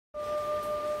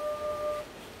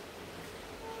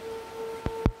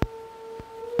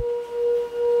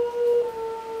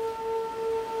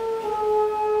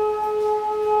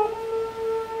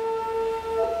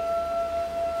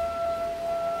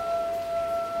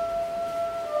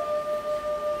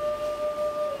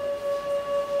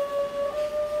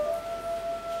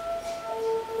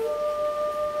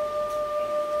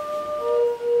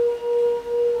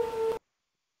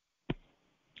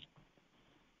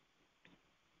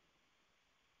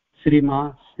श्रीमा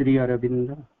Shri Arvind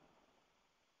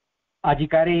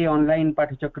आजिकार online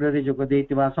पाठचक्र रे जोग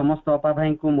देइतिबा समस्त अपा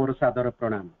भाई को मोर सादर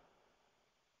प्रणाम।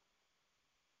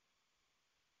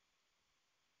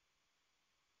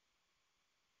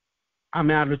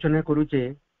 आमे आलोचना करूचे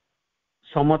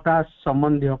समता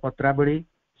संबंधी पत्रावली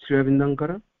श्री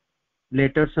अरविंदंकर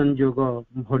लेटर संयोग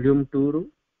वॉल्यूम 2 रु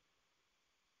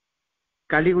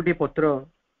काली गोटे पत्र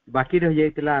बाकी रह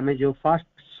जाइतिला। आमे जो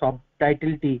फर्स्ट सब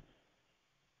टाइटल टी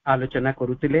आलोचना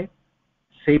करूतिले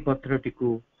सेही पत्रटी को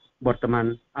वर्तमान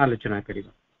आलोचना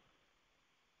करिबा।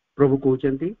 प्रभु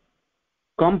कहउचंती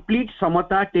complete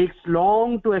Samta takes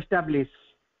long to establish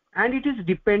and it is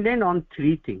dependent on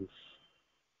three things.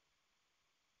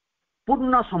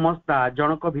 पूर्ण समता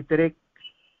जनक भितरे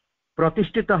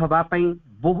प्रतिष्ठित हवा पई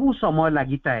बहु समय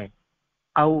लागिताए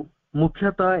आउ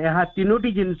मुख्यतः यह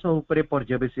तीनोटी जिनस उपरे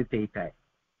पर्यवेसित होता है।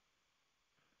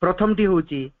 प्रथम टी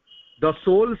होची the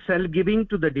soul self giving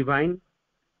to the divine.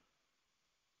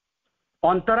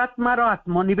 अंतरात्मार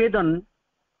आत्मनिवेदन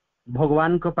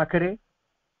भगवान को पाखरे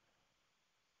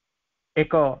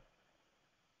एक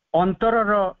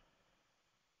अंतरर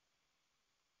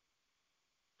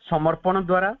समर्पण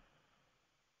द्वारा।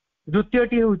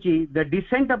 द्वितीयटी होची the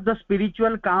descent of the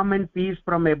spiritual काम एंड पीस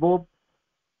फ्रॉम एबोव।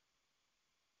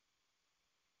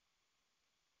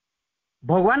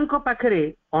 भगवान को पाखरे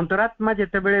अंतरात्मा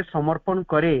जेतेबेले समर्पण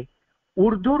करे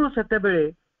ऊर्ध्वरु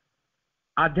सेतेबेले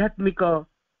आध्यात्मिक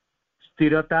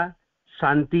स्थिरता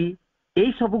शांति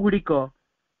एई सब गुड़िक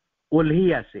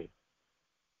ओल्ही आसे।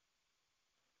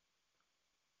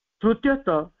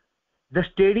 तृतीयतः the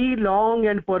steady long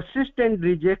and persistent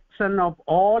rejection of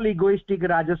all egoistic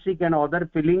rajasic and other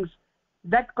feelings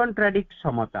that contradict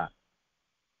samata।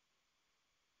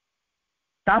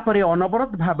 तापरे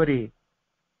अनवरत भाबरे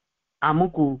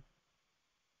आमको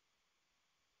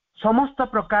समस्त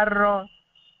प्रकार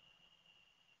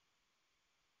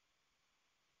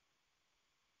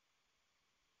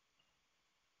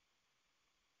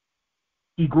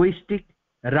इगोइस्टिक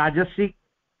राजसिक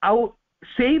आउ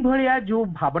सेही भलिया जो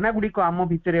भावना गुडी को आम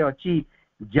भितरे अछि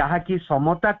जहा कि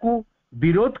समता को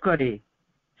विरोध करे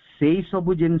सेही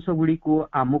सब जिंस गुडी को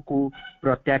आमको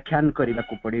प्रत्याख्यान करबा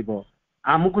को पड़िबो।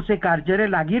 आमको से कार्य रे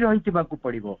लागि रहितबा को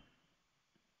पड़िबो।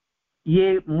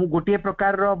 ये मु गोटे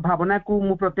प्रकार रो भावना को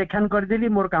मु प्रत्याख्यान कर देली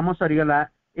मोर काम सरीगला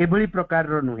एभली प्रकार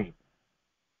रो नुहे।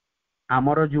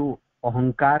 आमर जो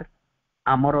अहंकार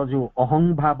आमर जो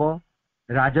अहं भाव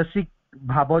राजसिक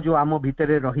भाव जो आम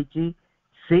भितरे रहिछि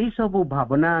सेही सब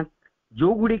भावना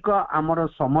जो गुड़िक आमर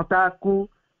समता को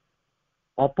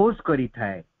अपोज करी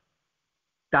थाए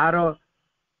तार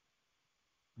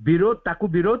विरोध ताकू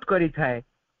विरोध करी थाए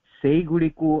सेही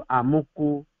गुड़िको आमको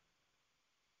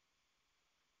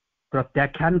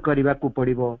प्रत्याख्यान करबा को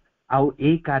पड़िबो। आउ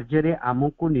ए कार्य रे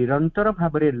आमको निरंतर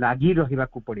भाबरे लागि रहिबा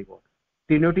को पड़िबो।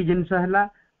 तीनोटी जिंस हला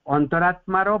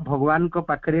अंतरात्मार भगवान को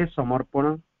पाखरे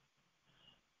समर्पण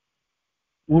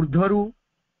ऊर्ध्वरु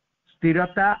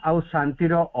स्थिरता आउ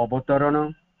शांतिर अवतरण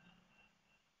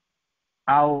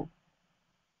आउ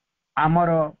आमर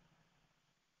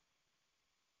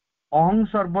अहं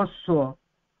सर्वस्व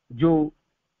जो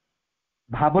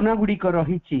भावना गुड़िक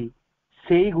रही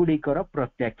से गुड़िकर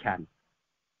प्रत्याख्यान।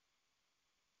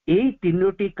 एई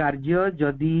तीनोटी कार्य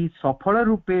जदि सफल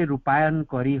रूपे रूपायन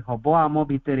करी हबो आम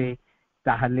भितरे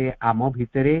ताहले आम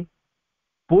भितरे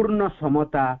पूर्ण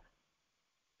समता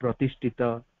प्रतिष्ठित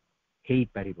हेई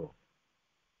परिबो।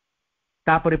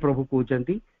 तापरे प्रभु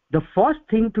कहउचंती the first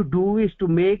thing to do is to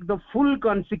make the full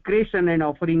कंसिक्रेशन and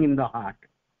offering in the heart.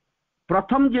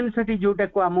 प्रथम जिनसटी जोटा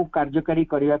को आम कार्यकारी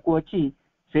करबा को अछि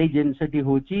सेही जिनसटी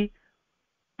होची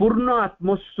पूर्ण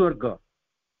आत्मस्वर्ग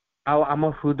आउ आम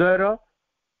हृदयर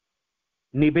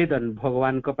निवेदन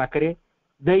भगवान को पाखरे।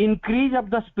 The increase of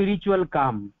the spiritual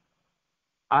काम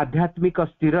आध्यात्मिक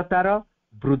स्थिरतार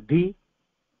वृद्धि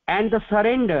एंड द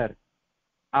सरेंडर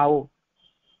आउ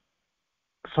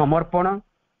समर्पण।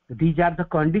 These are the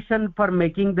condition for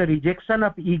making the rejection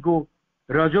of ego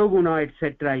rajoguna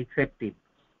etc effective।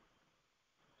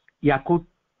 याकू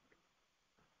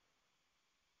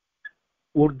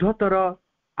ऊर्ध्वतर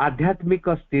आध्यात्मिक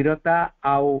स्थिरता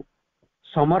आउ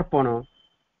समर्पण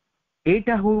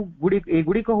एटा हो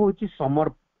एगुड़ी को होची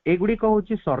एगुड़ी को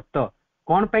होची शर्त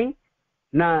कौन पई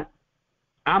ना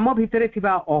आम भितरे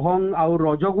थिबा अहं आउ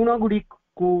रजगुण गुड़ी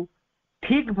को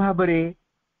ठीक भाबरे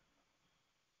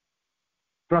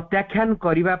प्रत्याख्यान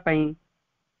करिबा पई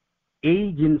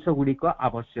एई जिंस गुड़ी को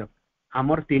आवश्यक।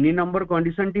 आमर 3 नंबर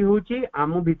कंडीशन टी होची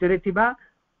आम भितरे थिबा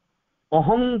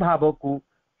अहं भाव को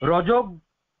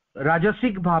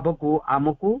राजसिक भाव को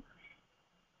आमको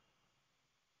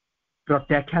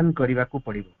प्रत्याख्यान करने को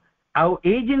पड़िबो। आउ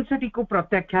ए जिनसटी को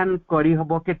प्रत्याख्यान करी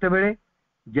हबो केतेबेले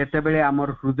जेतेबेले आमर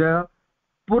हृदय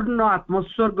पूर्ण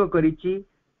आत्मोत्सर्ग करिछि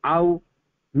आउ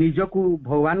निजकु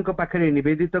भगवान को पाखरे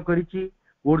निवेदित करिछि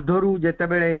ऊर्ध्वरु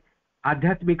जेतेबेले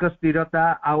आध्यात्मिक स्थिरता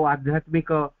आउ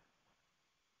आध्यात्मिक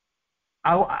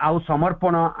आउ आउ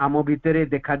समर्पण आम भितरे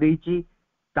देखा देइछि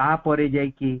तापरे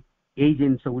जाइकि एई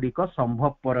जिनस गुडी को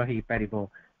संभवपर हेई परिबो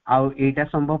आउ एटा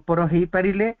संभवपर हेई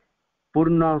परिले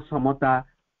पूर्ण समता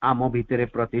आम भितरे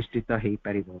प्रतिष्ठित हेई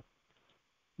परिबो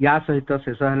या सहित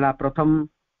शेष हला प्रथम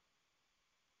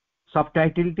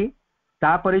सबटाइटल टी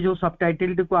तापरे जो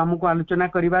सबटाइटल टी को हमको आलोचना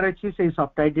करिवार अछि सेई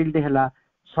सबटाइटल टी हला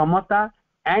समता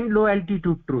एंड लॉयल्टी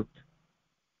टू ट्रुथ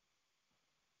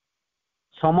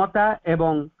समता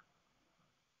एवं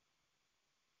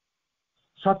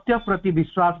सत्य प्रति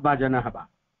विश्वास बाजन हबा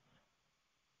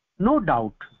no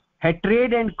doubt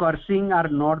hatred and cursing are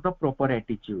not the proper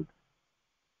attitude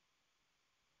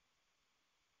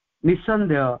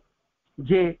निसंदेह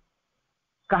जे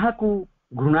काहाकू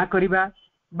घृणा करिबा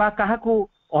बा काहाकू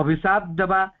अभिशाप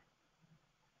देबा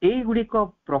एई गुडी को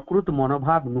प्रकृत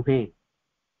मनोभाव नुहे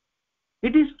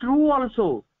it is true also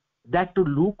that to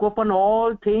look upon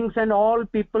all things and all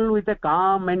people with a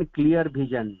calm and clear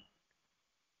vision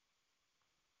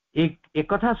एक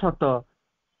कथा सत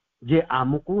जे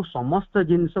आमको समस्त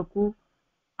जिनस को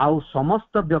आउ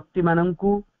समस्त व्यक्ति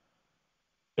माननकू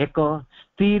एक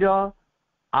स्थिर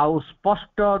आउ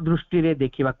स्पष्ट दृष्टि रे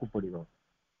देखिबा को पड़िबो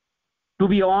to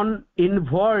be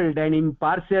इनवॉल्वड and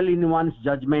impartial in ones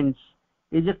judgements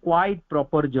is a quite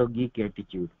proper yogic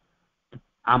attitude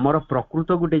आमर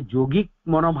प्रकृत गोटे योगिक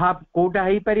मनोभाव कोटा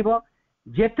हेई परिबो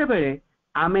जेतेबेले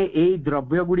आमे एई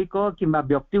द्रव्य गुडी को किबा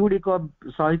व्यक्ति गुडी को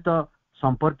सहित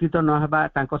संपर्कित न हबा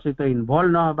तांको सहित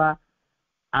इन्वॉल्व न हबा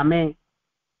आमे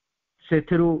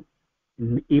सेथिरु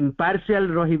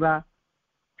इम्पार्शियल रहिबा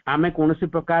आमे कोनोसी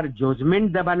प्रकार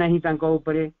जजमेंट देबा नहीं तांको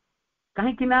ऊपरे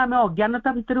काहे कि ना आमे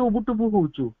अज्ञानता भितरे उबुटुबु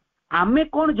होउचु आमे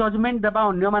कोन जजमेंट देबा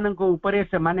अन्य माननको ऊपरे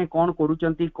से माने कोन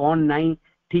करूचंती कोन नाही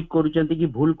ठीक करूचंती कि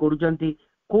भूल करूचंती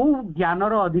को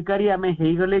ज्ञानर अधिकारी आमे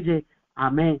हेई गले जे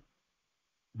आमे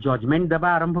जजमेंट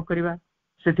देबा आरंभ करिबा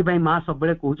सेति पई मां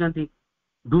सबले कहउचंती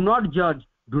डू नॉट जज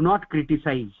डू नॉट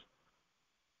क्रिटिसाइज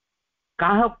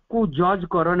काह को जज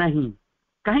करो नहीं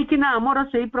कहीं कि ना आमर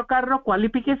से प्रकार रो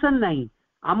क्वालिफिकेशन नहीं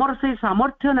आमर से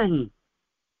सामर्थ्य नहीं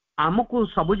आमको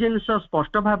सब जिनस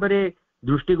स्पष्ट भाव में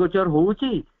दृष्टिगोचर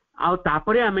होउची आ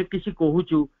तापरे आमे किसी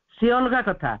कहूचु से अलगा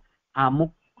कथा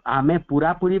आमे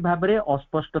पूरा पूरी भाव में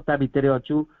अस्पष्टता भितरे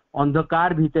अछु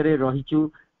अंधकार भितरे रहिचु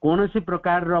कोनोसी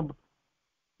प्रकार रो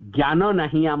ज्ञान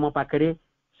नहीं आम पाखरे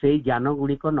से ज्ञान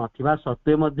गुड़िक नथिबा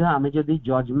सत्वे मध्य आमे जदि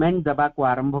जजमेंट देबा को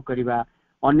आरंभ करिबा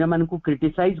अन्य मान को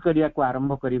क्रिटिसाइज करिया को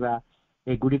आरंभ करिबा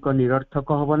ए गुड़िक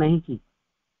निरर्थक हबो नहीं कि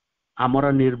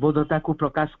आमर निर्बोधता को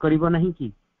प्रकाश करिवो नहीं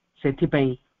कि सेथि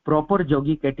पई प्रॉपर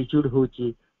योगिक एटीट्यूड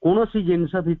होची कोनोसी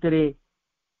जिंस भितरे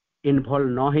इन्वॉल्व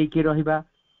न हेई कि रहिबा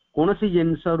कोनोसी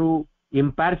जिंस रु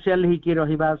इम्पार्शियल हेई कि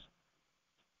रहिबा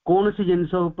कोनोसी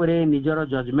जिंस उपरे निजर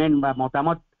जजमेंट बा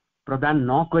मतामत प्रदान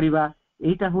न करिबा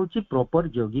एटा होची proper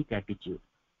yogic attitude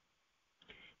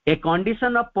a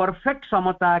condition of perfect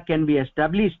Samta can be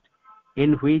established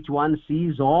in which one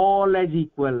sees all as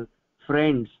equal,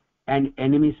 friends and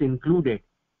enemies included,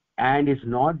 and is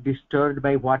not disturbed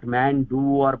by what man do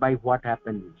or by what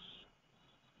happens.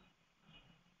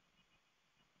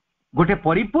 गोटे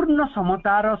परिपूर्ण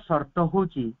समतार शर्त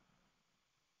होची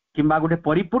किंबा गोटे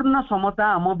परिपूर्ण समता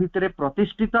आम भितरे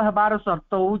प्रतिष्ठित हबार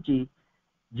शर्त होची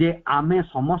जे आमे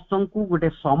समस्तंकु गोटे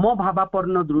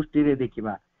समभावापन्न दृष्टि रे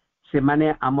देखिबा से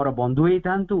माने आमर बंधु हेई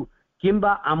थांतु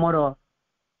किंबा आमर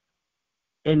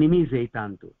एनिमीज हेई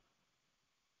थांतु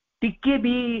टिके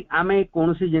भी आमे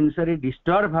कोनोसी जिंस रे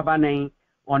डिस्टर्ब हबा नहीं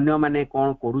अन्य माने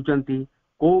कोन करूचंती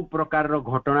को प्रकार रो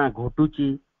घटना घटुची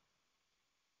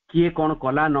किए कोन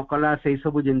कला न कला से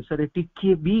सब जिंस रे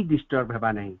टिके भी डिस्टर्ब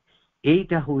हबा नहीं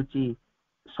एटा होची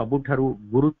सबुठारु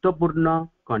गुरुत्वपूर्ण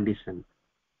condition.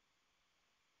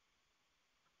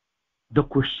 The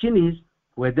question is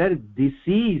whether this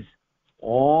is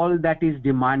all that is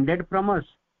demanded from us.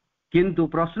 किंतु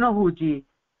प्रश्न होची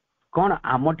कौन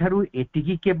आम ठारू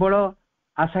एतिकी केवल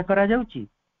आशा करा जाउची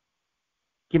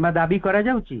किमा दाबी करा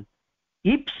जाउची.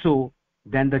 If so,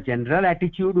 then the general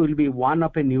attitude will be one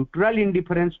of a neutral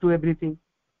indifference to everything.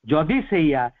 जदि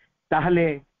सेया ताहले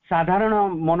साधारण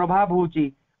मनोभाव होची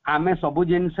आमे सबु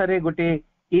जिंस रे गोटे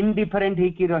इनडिफरेंट हे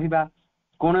की रहिबा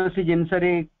कोनोसी जिंस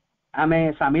रे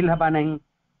आमे शामिल हबा नहीं.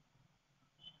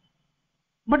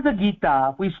 But the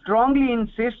Gita, which strongly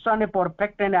insists on a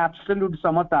perfect and absolute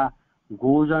samatha,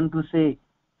 goes on to say,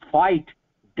 fight,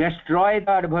 destroy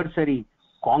the adversary,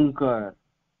 conquer.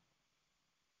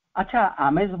 अच्छा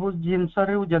आमे सब जिनस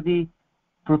जदि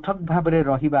पृथक भाव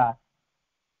रहिबा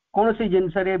कौन सी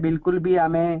जिनस बिल्कुल भी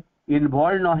आमे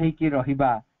इनवॉल्व न होइकी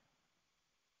रहिबा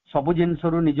सबु जिनस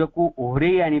निजको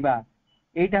ओहरे आनिबा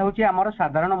एटा होची हमर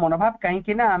साधारण मनोभाव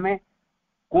कहीं ना आमे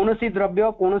कौन सी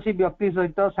द्रव्य कौन सी व्यक्ति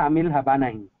सहित सामिल हबा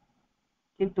नहीं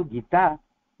किंतु गीता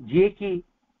जे कि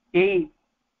ए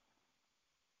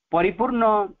परिपूर्ण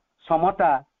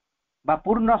समता बा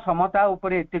पूर्ण समता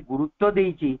उपरे एते गुरुत्व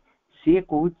देइची से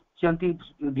कहउचंती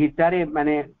गीतारे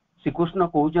माने श्रीकृष्ण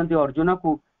कहउचंती अर्जुन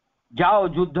को जाओ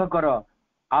युद्ध कर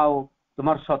आओ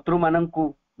तुमर शत्रु मानन को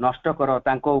नष्ट कर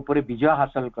तांको उपरे विजय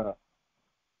हासिल कर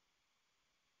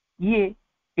ये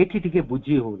एठी टिके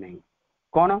बुझी हो नहीं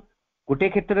कोन गोटे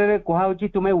क्षेत्र रे कहा होची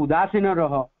तुमे उदासीन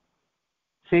रह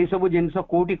से सब जिनस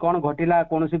कोटी कौन घटिला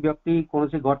कौन सी व्यक्ति कौन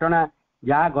सी घटना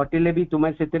जहाँ घटिले भी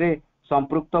तुम्हें से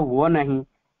संपृक्त हुआ नहीं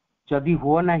जदि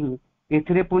हुआ नहीं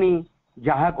एथिरे पुणी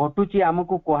जहाँ घटुची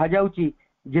आमको कहा जाउची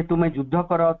जे तुम्हें युद्ध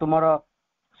कर तुमर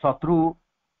शत्रु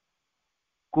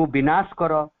को विनाश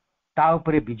कर ता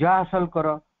उपरे विजय हासिल कर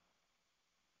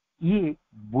ये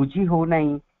बुझी हो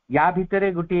नहीं या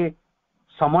भितरे गोटे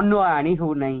समन्वय आनी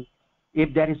हो नहीं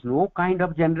if there is no kind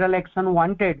of general action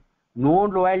wanted no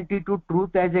loyalty to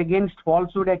truth as against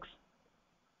falsehood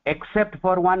except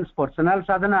for one's personal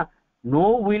sadhana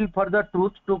no will for the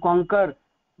truth to conquer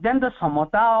then the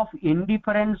samatha of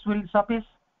indifference will suffice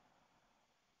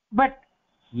but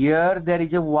here there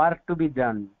is a work to be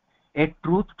done a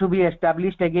truth to be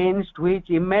established against which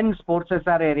immense forces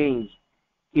are arranged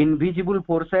invisible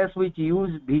forces which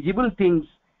use visible things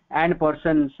and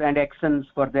persons and actions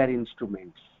for their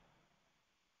instruments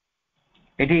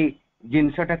eighty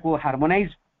जिनसटा को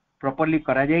harmonise properly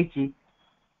करा जायछि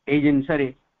ए जिनसरे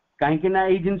काहेकि ना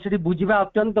ए जिनसरी बुझिबा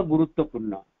अत्यंत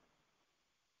गुरुत्वपूर्ण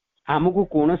हमकु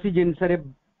कोनोसी जिनसरे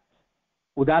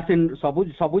उदासीन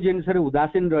सबु जिनसरे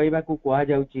उदासीन रहिबा को कहा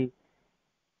जाउछि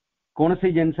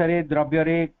कोनोसी जिनसरे द्रव्य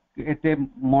रे एते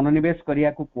मनोनिवेश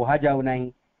करिया को कहा जाउ नाही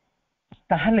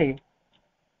ताहले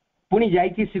पुनी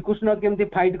जायछि श्रीकृष्ण केमति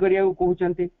फाइट करिया को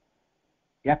कहउचंती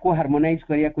या को हार्मोनाइज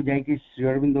करिया को जायछि Shri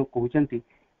Arvind कहउचंती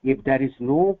if there is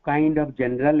no kind of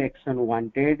general action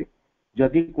wanted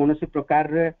जदि कौन सी प्रकार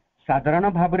साधारण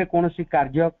भाव रे कौन सी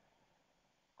कार्य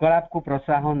कलाप को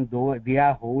प्रोत्साहन दिया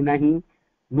हो नहीं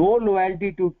no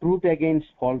loyalty to truth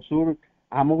against falsehood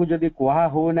हमको जदि कहा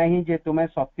हो नहीं जे तुम्हें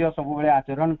सत्य सब बेले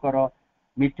आचरण कर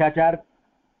मिथ्याचार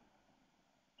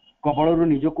कबल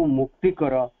निजको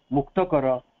मुक्त कर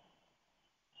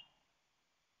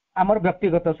आमर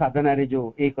व्यक्तिगत साधना रे जो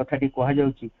ए कथाटी कहा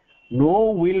जाउची no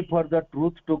will for the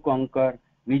truth to कंकर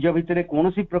निज भितरे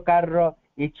कौनसी प्रकार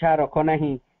इच्छा रख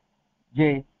नहीं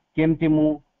जे केमती मु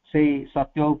से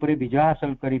सत्य उपरे विजय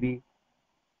हासिल करी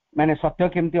माने सत्य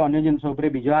केमती अन्य जिनस उपरे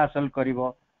विजय हासिल करिवो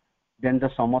then the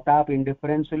Samta of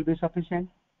indifference will be sufficient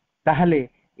ताहले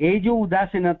ए जो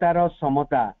उदासीनतार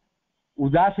समता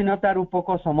उदासीनता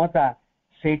रूपक समता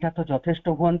सेटा तो यथेष्ट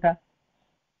हुअंता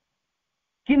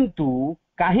किंतु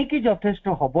काहे कि यथेष्ट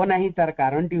हबो नाही तार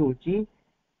कारणटी होची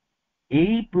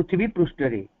एई पृथ्वी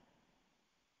पृष्ठरे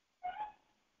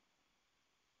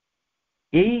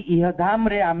एई इहधाम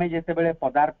रे आमे जेते बेले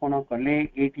पदार्पण कले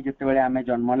एठी जेते बेले आमे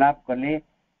जन्मलाभ कले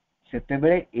सेते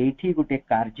बेले एठी गुटे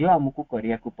कार्य हमकु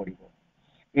करिया को पड़िबो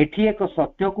एठी एक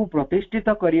सत्य को प्रतिष्ठित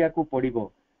करिया को पड़िबो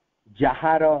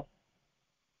जहार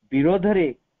विरोध रे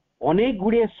अनेक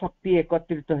गुड़े शक्ति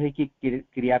एकत्रित हेकि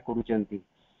क्रिया करूचंती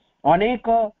अनेक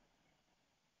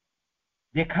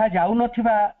देखा जाउ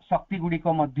नथिबा शक्ति गुडी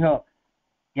को मध्य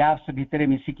या भितर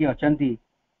मिसिकी अचंती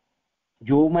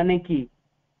जो माने कि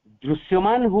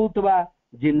दृश्यमान होतबा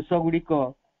जिनस गुडी को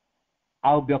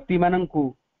आ व्यक्ति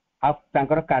माननकु आ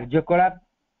तांकर कार्यकलाप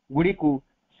गुडी को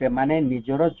से माने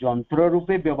निजर यंत्र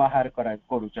रूपे व्यवहार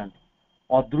करूचंती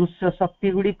अदृश्य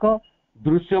शक्ति गुडी को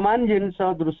दृश्यमान जिनस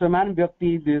दृश्यमान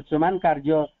व्यक्ति दृश्यमान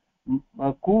कार्य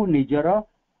को निजर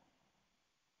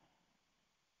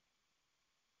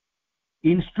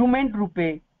इंस्ट्रूमेंट रूपे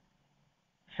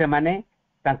से माने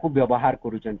तांको व्यवहार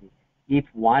करूचंती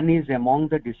if one is among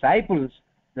the disciples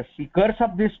the seekers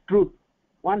of this truth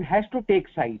one has to take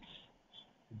sides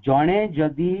जणे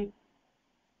जदि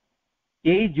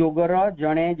ए जोगर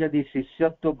जणे जदि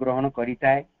शिष्यत्व ग्रहण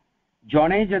करिताय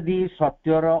जणे जदि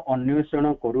सत्यर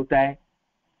अन्वेषण करूताय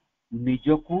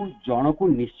निजको जनको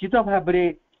निश्चित भाबरे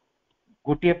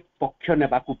गोटे पक्ष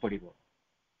नेबाकू पड़िबो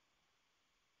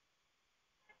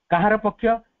कहार पक्ष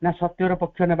ना सत्यर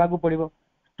पक्ष नेबाकू पड़िबो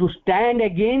to stand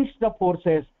against the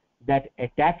forces that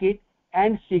attack it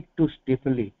and seek to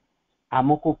stifle it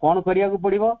हमको कौन करिया को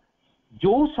पड़िबो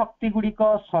जो शक्ति गुडी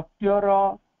को सत्यर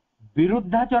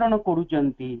विरुद्धाचरण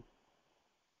करूचंती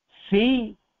सेई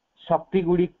शक्ति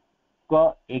गुडी को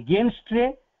एगेंस्ट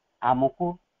रे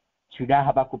आमको छिड़ा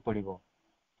हवा को पड़िबो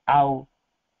आउ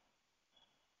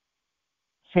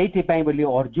सेठी पई बोली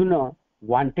Arjun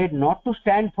wanted not to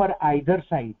stand for either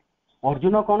side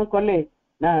Arjun कौन कले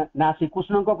ना ना श्री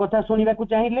कृष्ण को कथा सुनिबा को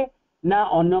चाहिए ना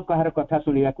अन्य कहार कथा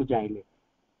सुनिबा को चाहिए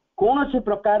कौन से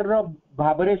प्रकार रो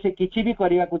भाबरे से किछि भी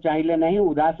करिबा को चाहिए नहीं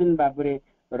उदासीन भाबरे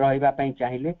रहिबा पई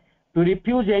चाहिए टू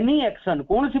रिफ्यूज एनी एक्शन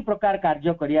कौन से प्रकार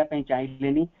कार्य करिया पई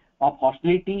चाहिए नहीं ऑफ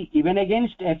हॉस्टिलिटी इवन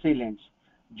अगेंस्ट एसिलेंस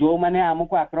जो माने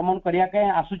हमको आक्रमण करिया के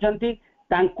आसुचंती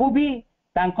तांको भी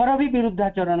तांकर भी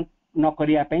विरुद्धाचरण न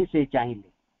करिया पई से चाहिए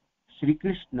Shri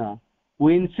Krishna who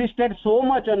insisted so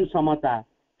much on समता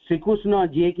श्री कृष्ण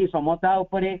जे की समता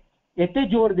उपरे एते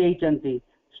जोर देइचंती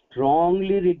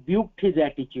स्ट्रांगली रिब्यूक्ड हिज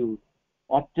एटीट्यूड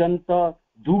अत्यंत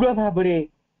दृढ़ भाबरे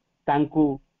तांको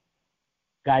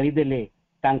गाली देले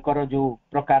तांकर जो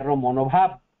प्रकार रो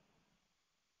मनोभाव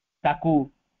ताकू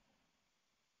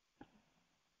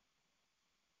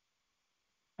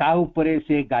ता उपरे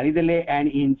से गाली देले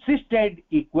and insisted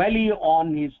equally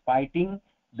on his fighting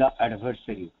the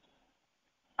adversary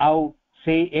आउ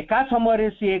से एका समय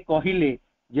से कहिले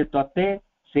जे तते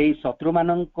से शत्रु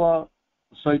मानक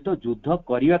सहित युद्ध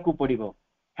करिया को पड़िबो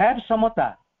हैव समता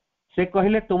से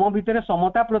कहिले तुम भितरे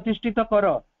समता प्रतिष्ठित कर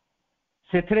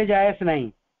सेथरे जायस नहीं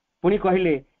पुनी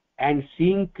कहिले and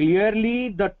seeing clearly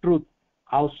the truth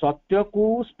आउ सत्य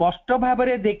को स्पष्ट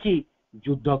भाबरे देखी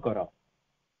युद्ध कर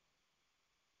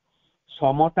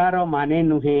समतार माने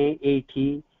नुहे एठी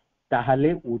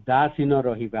ताहाले उदासीन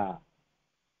रहिबा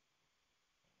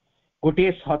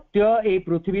गोटे सत्य ए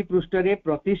पृथ्वी पृष्ठ रे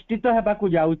प्रतिष्ठित हेबा को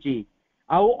जाउची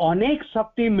आउ अनेक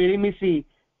शक्ति मिलिमिशी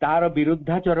तार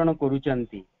विरुद्धाचरण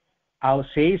करूचंती आउ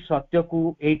सेई सत्य को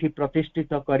एठी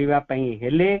प्रतिष्ठित करिवा पई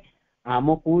हेले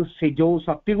आमको से जो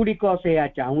शक्ति गुडी को से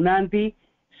चाहुनांती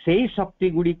सेई शक्ति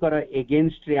गुडी कर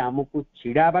एगेंस्ट रे आमको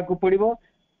छिड़ाबा को पड़िबो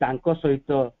तांको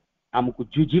सहित आमको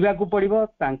जुझिबा को पड़िबो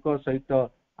तांको सहित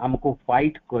आमको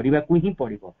फाइट करिबा को ही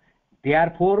पड़िबो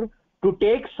therefore to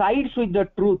take sides with the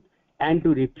truth and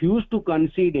to refuse to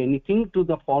concede anything to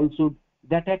the falsehood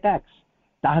that attacks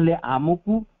ताहले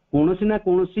आमको कोनोसी ना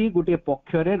कोनोसी गोटे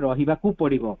पक्ष रे रहिबा को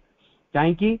पड़िबो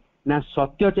काहे कि ना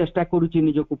सत्य चेष्टा करूची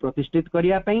निज को प्रतिष्ठित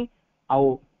करिया पई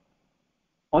आउ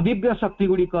अदिव्य शक्ति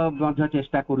गुडी को मध्य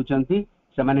चेष्टा करूचंती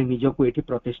से माने निज को एठी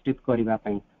प्रतिष्ठित करिबा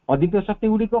पई अदिव्य शक्ति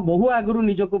गुडी को बहु आगरु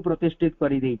निज को प्रतिष्ठित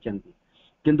करि देइचंती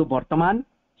किंतु वर्तमान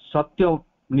सत्य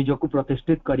निज को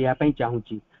प्रतिष्ठित करिया पई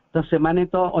चाहूची तो से माने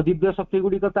तो अदिव्य शक्ति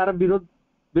गुडी को तार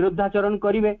विरुद्धाचरण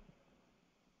करिवे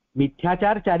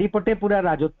मिथ्याचार चारिपटे पूरा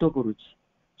राजत्व करूची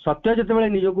सत्य जतबेले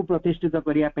निज को प्रतिष्ठित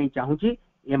करिया पई चाहूची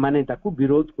ए माने ताकू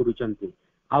विरोध करूचंती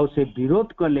आउ से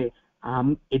विरोध कले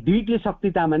आम ए दुईटी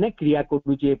शक्ति ता माने क्रिया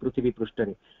करूची ए पृथ्वी पृष्ठ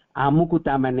रे आमुकु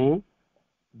ता माने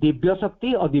दिव्य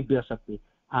शक्ति अदिव्य शक्ति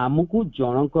आमुकु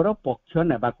जनकर पक्ष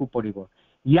नेबाकू पड़िबो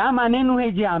या माने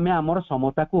नुहे जे आमे हमर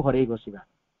समता को हरै बसिबा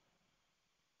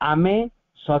आमे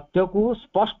सत्य को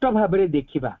स्पष्ट भाबरे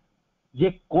देखिबा जे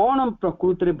कौन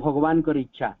प्रकृति रे भगवान कर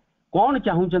इच्छा कौन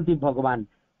चाहूचंती भगवान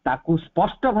ताकू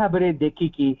स्पष्ट भाबरे देखि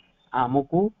कि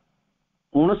आमको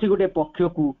कोनोसी गोटे पक्ष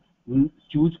को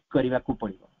चूज करिवा को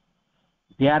पड़िबो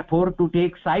therefore to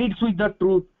take sides with the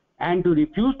truth and to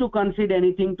refuse to कंसीड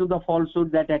anything to the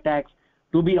falsehood that attacks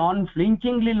to be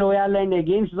अनफ्लिंचिंगली loyal and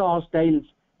against the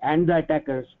हॉस्टाइल्स and the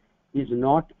attackers is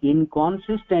not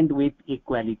inconsistent with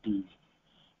equality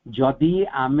जदि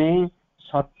आमे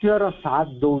सत्यर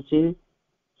साथ दौचे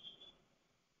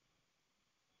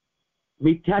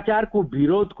मिथ्याचार को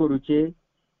विरोध करूचे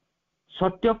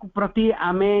सत्य को प्रति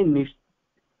आमे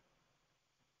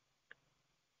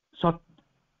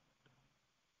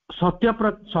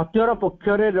सत्यर पक्ष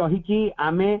रे रही कि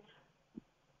आमे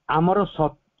आमर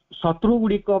शत्रु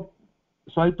गुडी को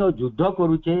सहित युद्ध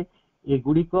करूचे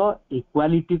एगुडी को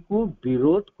इक्वालिटी को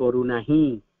विरोध करू नाही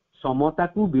समता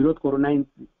को विरोध करू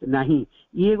नाही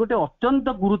ये गोटे अत्यंत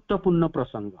गुरुत्वपूर्ण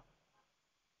प्रसंग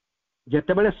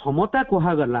जेतेबेले समता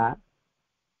कहा गला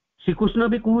श्रीकृष्ण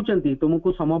भी कहउचंती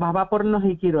तुमको समभावापन्न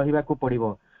है कि रहिबा को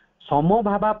पड़िबो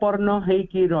समभावापन्न है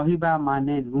कि रहिबा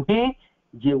माने नुहे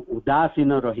जे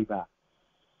उदासीन रहिबा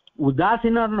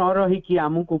उदासीन न रही कि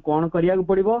आमको कौन करिया को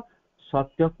पड़िबो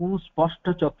सत्य को स्पष्ट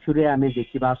चक्षुरे आमे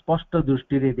देखिबा स्पष्ट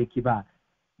दृष्टि रे देखिबा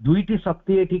दुईटी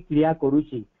शक्ति एठी क्रिया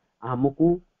करूची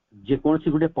आमको जे कौन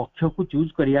सी गोटे पक्ष को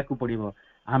चूज करिया को पड़िबो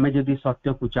आमे जदि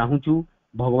सत्य को चाहूचू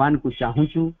भगवान को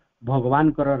चाहूचू भगवान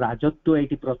कर राजत्व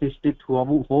एठी प्रतिष्ठित हो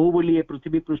बोली ए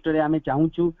पृथ्वी पृष्ठ रे आमे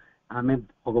चाहूचू आमे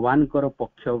भगवान कर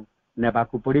पक्ष नेबा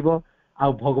को पड़िबो आ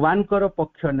भगवान कर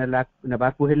पक्ष नेबा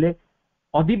को हेले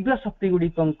अदिव्य शक्ति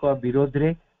गुडी विरोध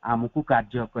रे आमको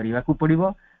कार्य करिया को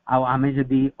पड़िबो आ आमे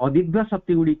जदि अदिव्य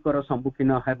शक्ति गुडी कर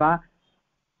सम्मुखीन हेबा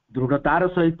दृढ़तार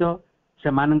सहित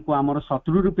से मानकु आमर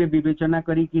शत्रु रूपे विवेचना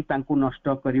करी कि तांकु नष्ट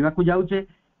करने को जाऊचे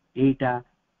एटा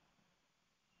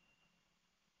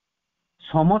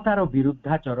समतार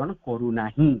विरुद्धाचरण करू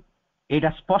नाही एटा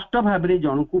स्पष्ट भाव में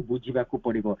जन को बुझा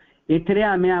पड़ो एथिरे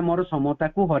आमे आमर समता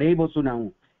को हरई बसु ना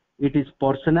it is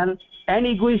personal and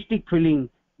egoistic feeling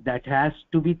that has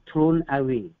to be thrown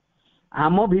away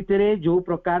आम भितरे जो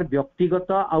प्रकार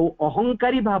व्यक्तिगत आउ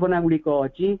अहंकारी भावना गुड़िक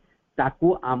अच्छी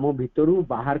ताकू आम भितरु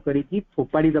बाहर करिकी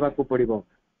फोपाड़ी देवा को पड़ो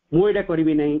मु एटा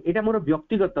करिबि नहीं एटा मोर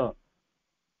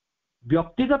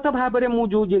व्यक्तिगत भाव में मु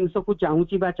जो जिनस को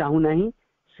चाहूची बा चाहू नहीं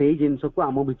से जिनस को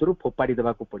आम भितरु फोपाड़ी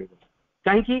देवा को पड़ो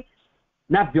कहीं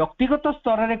ना व्यक्तिगत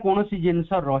स्तर रे कौन सी जिनस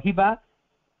रहिबा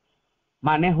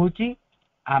माने होची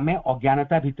आमे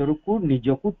अज्ञानता भितर को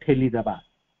निजको ठेली देबा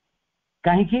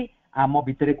कहीं आम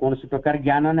भितर कौन सी प्रकार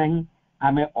ज्ञान नहीं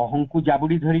आमे अहं को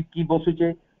जाबुड़ी धरी की बसुचे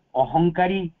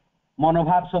अहंकारी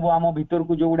मनोभाव सब आम भितर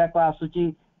को जो गुड़ाक आसुची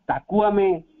ताकू आमे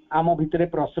आम भितर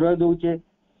प्रश्रय दौचे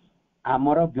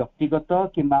आमर व्यक्तिगत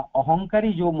किंबा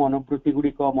अहंकारी जो मनोवृत्ति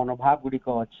गुड़िक मनोभाव गुड़िक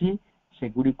अच्छी से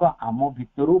गुड़िक आम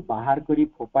भितर बाहर करी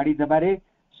फोपाड़ी देबारे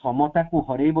समता को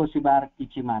हरई बसबार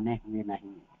किछि माने हुए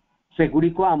नहीं से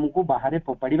गुड़िक आमको बाहर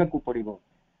फोपाड़ा को पड़ो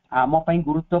आम पई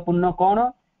गुरुत्वपूर्ण कौन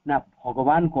ना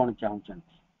भगवान कौन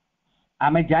चाहूचंती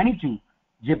आमे जानिचु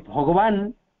जे भगवान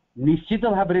निश्चित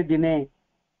भाव में दिने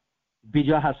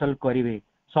विजय हासिल करिवे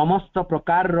समस्त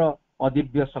प्रकार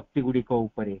अदिव्य शक्ति गुड़िक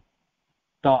उपरे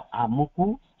तो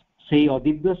आमको से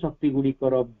अदिव्य शक्ति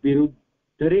गुड़िकर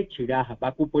विरुद्ध रे छिड़ा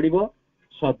हेबाकू पड़िबो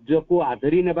सत्य को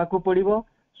आदरी नेबाकू पड़िबो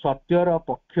सत्यर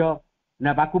पक्ष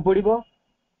नेबाकू पड़िबो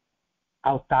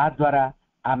आ ता द्वारा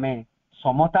आमे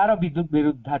समतार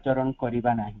विरुद्धाचरण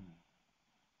करिबा नाही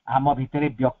आम भितर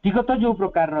व्यक्तिगत जो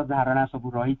प्रकार धारणा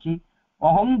सब रही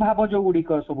अहं भाव जो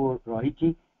गुड़िक सब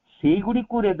रही से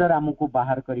गुड़िक रेदर आमको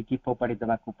बाहर करके फोपाड़ी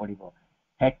देवा को पड़ो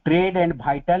hatred and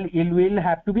vital ill will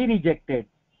have to be rejected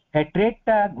hatred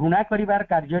टा घृणा करिवार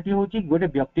कार्यटी होची गोटे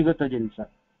व्यक्तिगत जिनस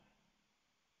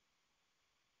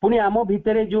पुणी आम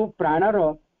भितर जो प्राणर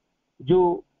जो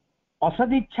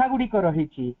असद इच्छा गुड़िक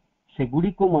रही से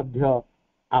गुड़िक मध्य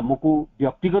आमको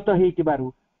व्यक्तिगत हेतिबारु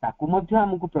ताकू मध्य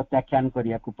आमको प्रत्याख्यान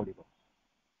करिया को पड़ो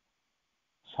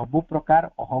सबु प्रकार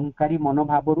अहंकारी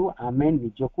मनोभावरु आमे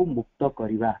निजको मुक्त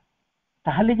करिवा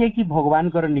ताहले जे कि भगवान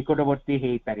कर निकटवर्ती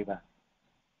हेई परिबा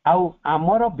आउ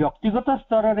आमर व्यक्तिगत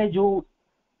स्तर रे जो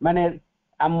माने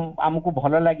आमको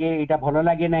भल लगे एटा भल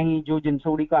लगे नहीं जो जिनस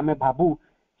गुड़िक आमे भाबू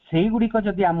से गुड़िक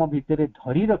जदि आम भितर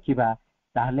धरी रखिबा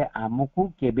ताहले आमको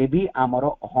केबे भी आमर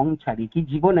अहं छाड़ी की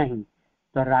जीव नहीं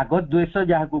तो राग द्वेष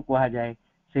जहाँ को कहा जाए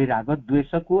से राग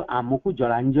द्वेष को आमको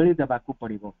जलांजलि देवा को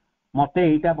पड़ो मते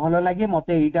एटा भल लगे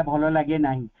मते एटा भल लगे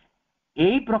नहीं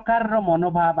एई प्रकार रो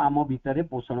मनोभाव आम भितर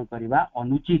पोषण करवा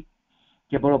अनुचित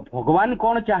केवल भगवान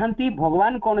कौन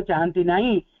चाहती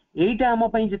नहीं एटा आम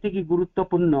पई जति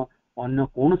गुरुत्वपूर्ण अन्य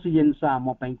कौन सी जिनस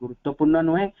आम पई गुरुत्वपूर्ण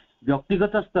नुहे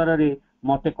व्यक्तिगत स्तर रे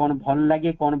मते कौन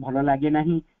भल लगे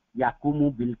नहीं याकू मु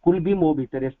बिल्कुल भी मो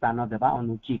भितर स्थान देवा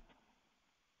अनुचित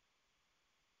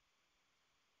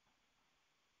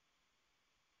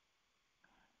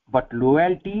but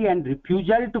loyalty and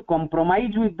refusal to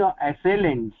compromise with the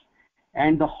assailants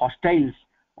and the hostiles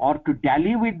or to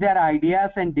dally with their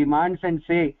ideas and demands and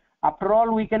say after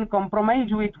all we can compromise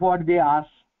with what they ask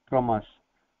from us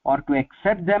or to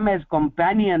accept them as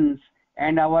companions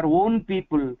and our own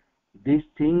people these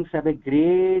things have a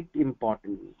great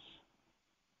importance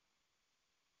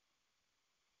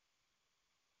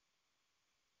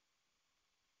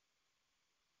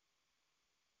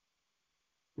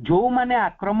जो माने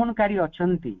आक्रमणकारी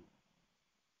अछंती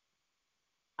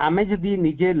आमे जदि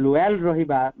निजे loyal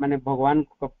रहिबा माने भगवान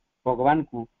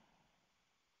को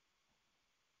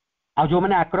आ जो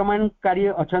माने आक्रमणकारी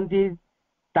अछंती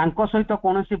तांको सहित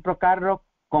कोनोसी प्रकार रो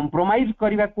कंप्रोमाइज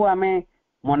करिवा को आमे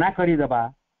मना करि देबा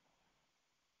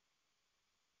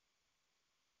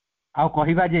आ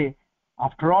कहिबा जे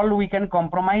after all we can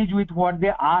compromise with what they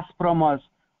ask from us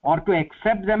और to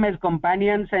accept them as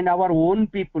companions and our own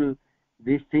people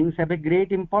these things have a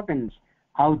great importance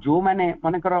आउ जो माने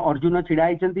मानकर अर्जुन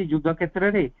छिड़ाई युद्ध क्षेत्र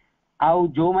रे आउ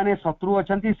जो माने शत्रु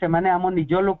अछंती से माने आम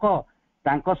निज लोक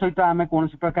तांको सहित आमे कौन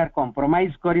प्रकार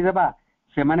कंप्रोमाइज करिदेबा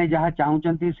से माने जहा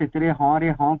चाहूचंती सेतरे हां रे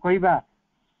हां कहिबा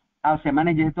आ से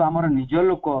माने जेहेतु हमर निज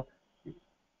लोक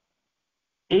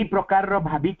एई प्रकार रो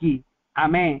भाबी की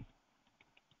आमे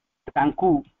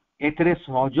तांकू एतरे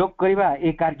सहयोग करिबा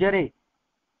ए कार्य रे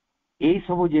एई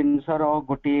सब जिनसर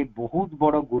गोटे बहुत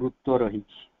बड़ गुरुत्व रही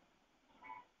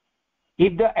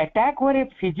if the attack were a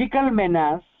physical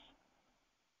menace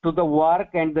to the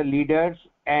work and the leaders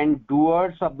and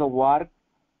doers of the work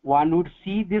one would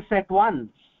see this at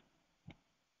once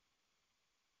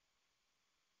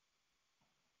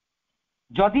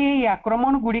जदि ये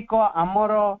आक्रमण गुड़िक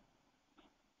आमर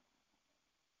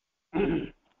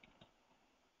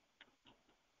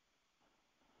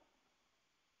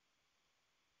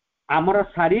आमर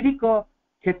शारीरिक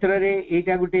क्षेत्र रे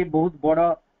एटा गुटे बहुत बड़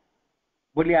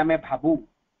बोली आमे भाबू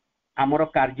आमर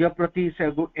कार्य प्रति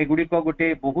एगुड़िक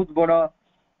गोटे बहुत बड़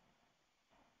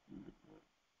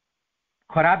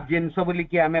खराब जिनस बोली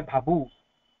कि आमे भाबू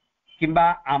किंबा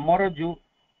आमर जो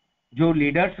जो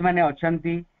लीडर्स माने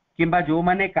अछंती किंबा जो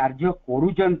माने कार्य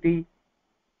करूचंती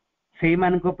सेई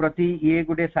मानको प्रति ये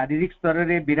गोटे शारीरिक स्तर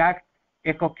रे विराट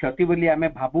एक क्षति बोली आमे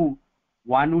भाबू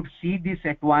one would see this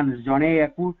eight ones जणे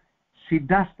याकू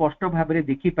सीधा स्पष्ट भाव में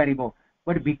देखि परिबो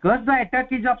but because the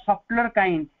attack is of software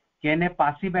kind can a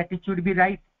passive attitude B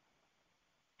right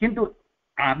किंतु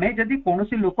आमे जदि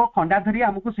कोनोसी लोक खंडा धरी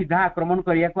हमकु सीधा आक्रमण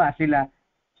करिया को आसिला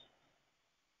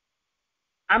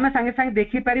आमे संगे संगे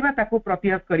देखि परिबा ताको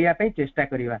प्रतिहत करिया पे चेष्टा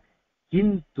करिबा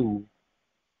किंतु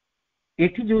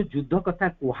एठी जो युद्ध कथा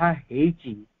कोहा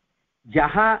हेची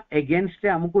जहां अगेंस्ट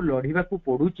हमकु लढिबा को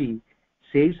पडुची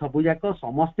सेई सबु जाक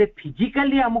समस्ते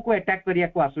फिजिकली हमकु अटैक करिया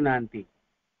को आसुनांती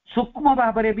सूक्ष्म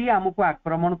भाबरे भी हमकु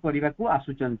आक्रमण करिया को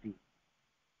आसुचंती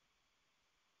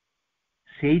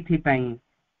सेइथि पई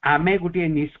आमे गुटे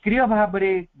निष्क्रिय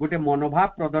भाबरे गुटे मनोभाव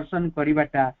प्रदर्शन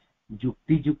करिबाटा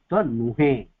युक्तियुक्त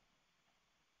नुहे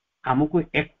हमकु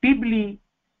एक्टिवली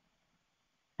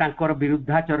तांकर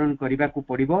विरुद्धाचरण करिबा को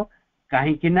पड़िबो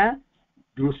काहे कि ना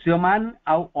दृश्यमान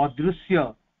आउ अदृश्य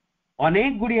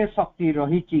अनेक गुड़िए शक्ति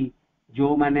रही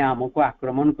जो माने हमको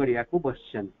आक्रमण करिया को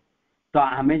बसछन तो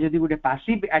आमे जदि गुटे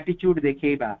पासिव एटीट्यूड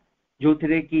देखेबा जो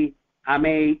थरे कि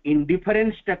आमे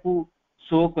इंडिफरेंस टाकू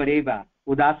शो करेबा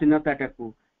उदासीनता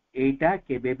टाकू एटा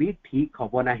केबे भी ठीक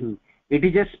हबो नाही it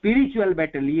is a spiritual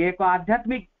battle ये एक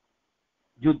आध्यात्मिक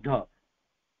युद्ध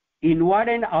इनवर्ड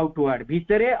एंड आउटवर्ड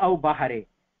भीतरे और बाहरे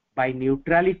by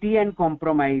neutrality and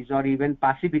compromise or even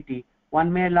passivity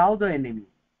one may allow the enemy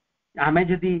आमे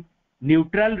जदि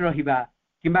न्यूट्रल रहिबा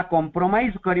किंबा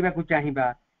कंप्रोमाइज करिबा को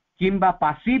चाहिबा किंबा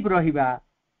पासिव रहिबा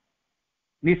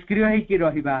निष्क्रिय है कि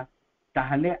रहिबा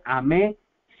ताहले आमे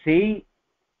सेई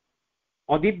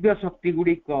अदिव्य शक्ति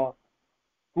गुडी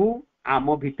को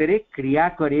आम भितरे क्रिया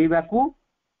करेबा को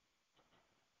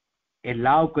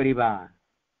एलाउ करिबा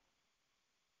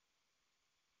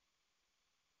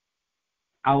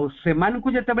आउ सेमान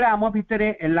को जतबे आम भितरे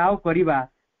एलाउ करिबा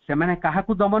सेमाने काहा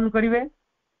को दमन करिवे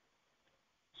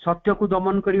सत्य को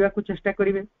दमन करिवा को चेष्टा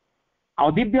करिवे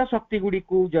अदिव्य शक्ति गुडी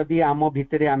को जदि आम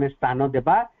भितरे आमे स्थान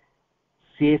देबा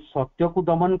से सत्य को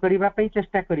दमन करिवा पई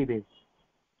चेष्टा करिवे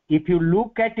if you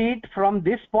look at it from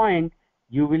this point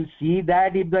you will see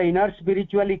that if the inner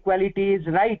spiritual equality is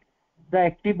right the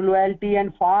active loyalty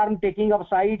and firm taking of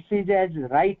sides is as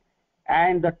right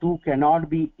and the two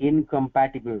cannot be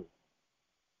incompatible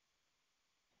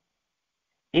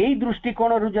एई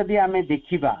दृष्टिकोण रु जदि आमे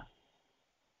देखिबा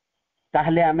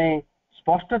ताहले आमे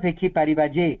स्पष्ट देखि परिबा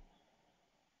जे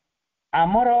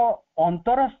आमर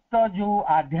अंतरस्थ जो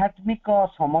आध्यात्मिक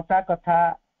समता कथा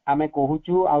आमे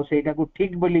कहूचु आ सेटा को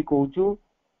ठीक बोली कहूचु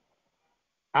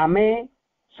आमे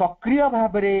सक्रिय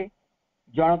भाबरे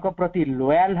जनक प्रति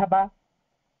लॉयल हबा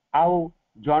आउ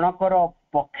जनकर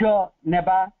पक्ष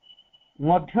नेबा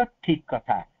मध्य ठीक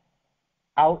कथा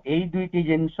आउ एई दुईटी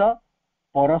जिंस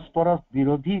परस्पर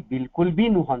विरोधी बिल्कुल भी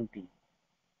नुहंती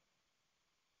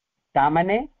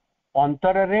तामाने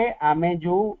अंतर रे आमे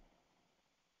जो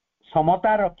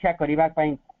समता रक्षा करिबा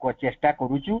पई चेष्टा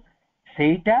करूचु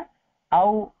सेटा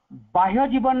आउ बाह्य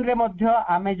जीवन रे मध्य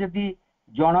आमे जदि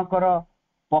जनकर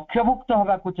पक्षभुक्त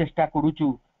हवा को चेष्टा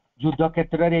करूचु युद्ध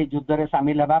क्षेत्र रे युद्ध रे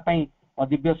शामिल हवा पई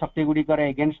अदिव्य शक्ति गुडी करे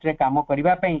अगेंस्ट रे काम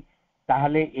करिबा पई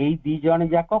ताहले एई दी जण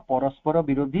जाक परस्पर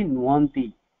विरोधी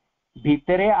नुहंती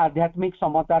भितरे आध्यात्मिक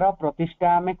समतार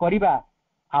प्रतिष्ठा आमे करिबा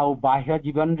आउ बाह्य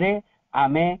जीवन रे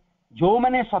आमे जो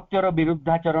माने सत्यर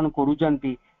विरुद्धाचरण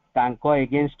करूचंती तांको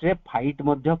अगेंस्ट रे फाइट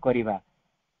मध्य करिबा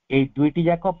ए दुईटी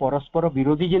जाक परस्पर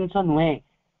विरोधी जिंस नुहे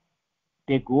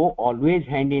ते गो ऑलवेज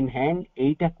हैंड इन हैंड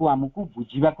एटा को हमकु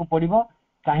बुझिबा को पड़िबो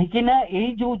काहे कि ना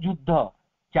एई जो युद्ध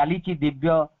चालीची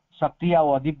दिव्य शक्ति आ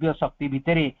अदिव्य शक्ति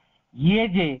भितरे ये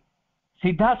जे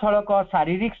सीधा सड़क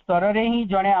शारीरिक स्तर रे ही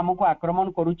जणे हमको आक्रमण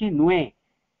करूची नुए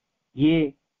ये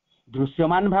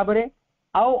दृश्यमान भाबरे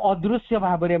आउ अदृश्य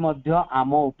भाबरे मध्य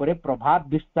आम उपरे प्रभाव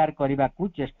विस्तार करबा को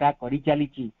चेष्टा करि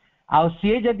चलीची आउ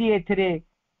से जदि एथिरे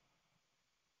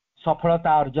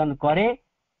सफलता अर्जन करे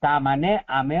ता माने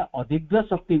आमे अदिव्य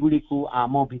शक्ति गुडी को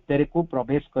आम भितरे को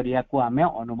प्रवेश करिया को आमे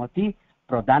अनुमति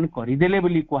प्रदान करिदेले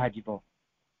बोली कहा जिवो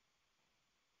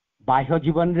बाह्य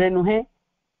जीवन रे नुहे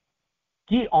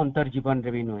कि अंतर जीवन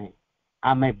रे भी नुहे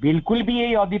आमे बिल्कुल भी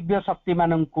ये अदिव्य शक्ति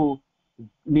मानन को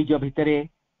निज भितरे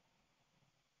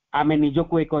आमे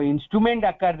निजको एक इंस्ट्रूमेंट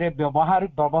आकार रे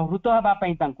व्यवहृत हवा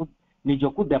पई तांकु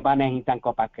निजको देबा नहीं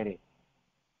तांको पाखरे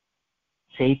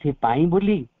सेइथि पाई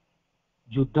बोली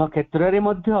युद्ध क्षेत्र रे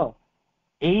मध्य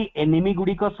एई एनिमी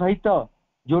गुडी को सहित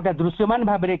जोटा दृश्यमान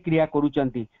भाव रे क्रिया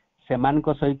करूचंती सेमान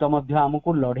को सहित मध्य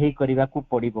हमकु लड़ाई करबा को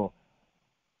पड़िबो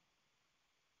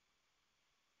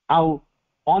आउ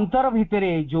अंतर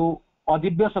भितरे जो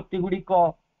अदिव्य शक्ति गुडी को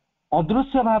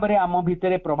अदृश्य भाव रे आम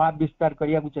भितरे प्रभाव विस्तार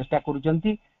करिया को चेष्टा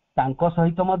करूचंती तांको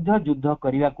सहित मध्य युद्ध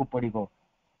करिया को पड़िबो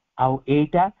आउ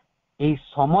एटा ए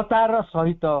समतार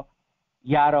सहित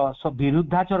यार सब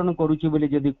विरुद्धाचरण करूची बोले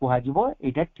जदि कुहा जिवो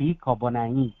एटा ठीक हबो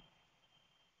नाही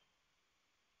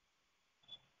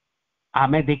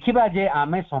आमे देखिबा जे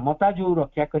आमे समता जो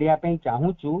रक्षा करिया पे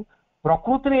चाहूचु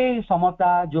प्रकृति रे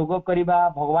समता जोग करिबा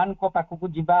भगवान को पाखकु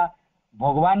जिबा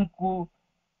भगवान को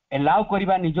एलाउ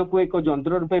करिबा निजको एक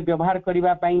यंत्र रूपे व्यवहार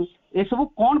करिबा पई ए सब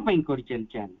कोन पई करि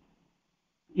चलछन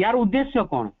यार उद्देश्य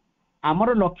कोन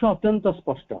हमर लक्ष्य अत्यंत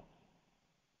स्पष्ट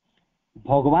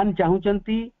भगवान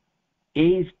चाहूचंती ए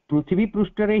पृथ्वी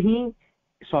पृष्ठ रे ही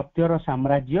सत्यर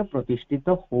साम्राज्य प्रतिष्ठित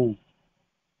हो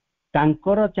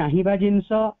तांकर चाहिबा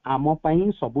जिंस आम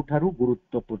पई सबुठारु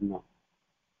गुरुत्वपूर्ण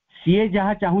सीए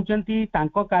जहा चाहूचंती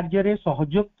तांको कार्य रे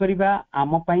सहयोग करिबा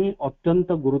आम पई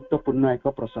अत्यंत गुरुत्वपूर्ण एक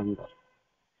प्रसंग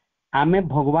आमे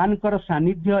भगवान कर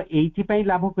सानिध्य एइथि पई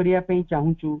लाभ करिया पई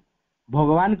चाहूचु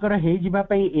भगवान कर हे जिबा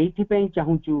पई एइथि पई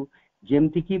चाहूचु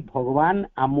जेमति कि भगवान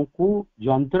आमको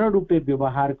यंत्र रूपे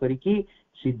व्यवहार करिकी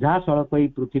सीधा सड़क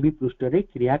पृथ्वी पृष्ठ रे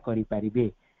क्रिया करि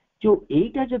परिबे जो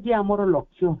एइटा जदि हमर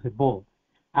लक्ष्य हेबो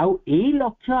आउ एई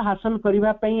लक्ष्य हासिल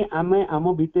करिबा पई आमे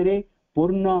आम भितरे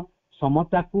पूर्ण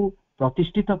समता को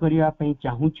प्रतिष्ठित करिया पई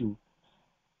चाहूचु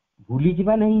भूली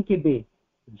जिबा नहीं केबे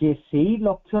जे सेई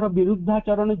लक्ष्यर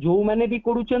विरुद्धाचरण जो माने भी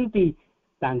करूचंती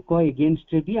तांको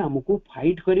एगेंस्ट भी हमको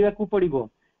फाइट करिया को पड़िबो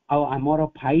आ हमर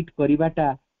फाइट करिबाटा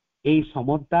एई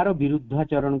समतार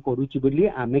विरुद्धाचरण करूची बोली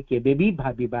आमे केबे भी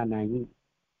भाबिबा नाही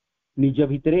निज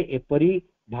भितरे एपरी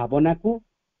भावना को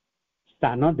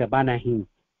स्थान देबा नाही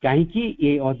काहे कि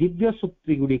ए अदिव्य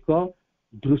शक्ति गुडी को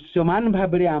दृश्यमान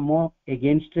भाव रे आम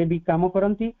एगेंस्ट रे भी काम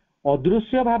करंती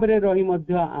अदृश्य भाव रे रही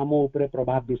मध्य आम ऊपर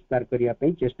प्रभाव विस्तार करिया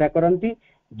पई चेष्टा करंती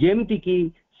जेमति कि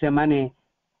सेमाने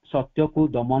सत्य को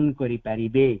दमन करि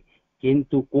परिबे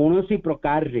किंतु कोनोसी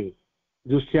प्रकार रे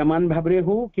दृश्यमान भाव रे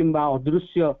हो किंबा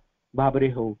अदृश्य भाव रे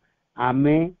हो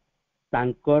आमे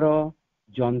तांकर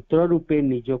यंत्र रूपे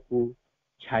निजको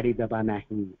छाड़ी देबा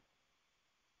नाही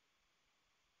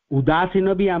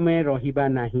उदासीन भी आमे रहिबा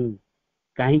नाही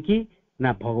काहे कि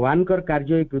ना भगवान कर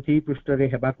कार्य पृथ्वी पृष्ठ रे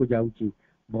हेबा को जाउची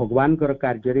भगवान कर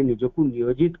कार्य रे निजको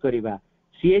नियोजित करिबा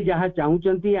सीए जहा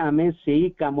चाहूचंती आमे सेई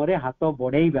काम रे हाथ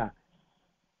बढ़ाइबा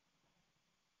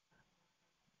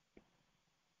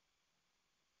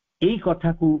एई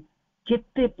कथा को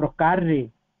केते प्रकार रे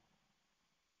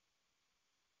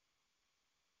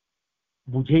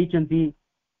बुझेइचंती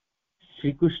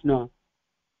श्री कृष्ण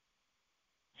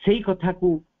सेई कथा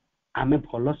को आमे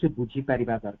भलो से बुझी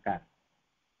परिबा दरकार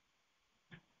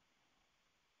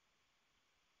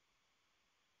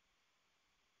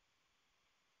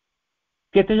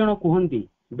केते जण कहंती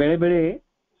बेले बेले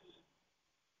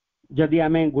जदि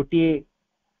आमे गोटे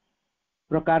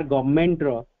प्रकार गवर्नमेंट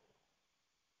रो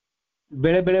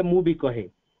बेले बेले मु भी कहे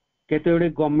केते बेले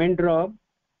गवर्नमेंट रो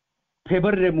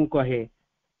फेवर रे मु कहे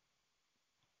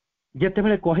जेते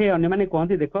बेले कहे अन्य माने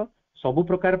कहंती देखो सब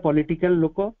प्रकार पॉलिटिकल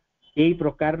लोक एई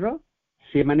प्रकार रो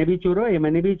से माने भी चोर ए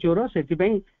माने भी चोर सेति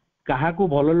पई काहा को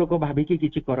भलो लोक भाबी कि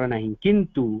किछि कर नाही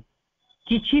किंतु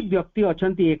किछि व्यक्ति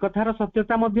अछंती एक कथार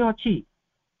सत्यता मध्य अछि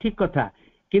ठीक कथा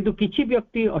किंतु किछि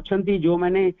व्यक्ति अछंती जो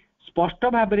माने स्पष्ट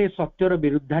भाव रे सत्यर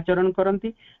विरुद्धाचरण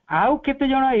करंती आउ केते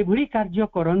जण एभली कार्य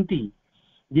करंती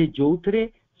जे जोथरे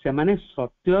से माने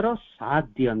सत्यर साथ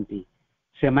दियंती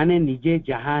से माने निजे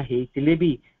जहा हेतिले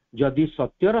भी जदि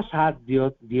सत्यर साथ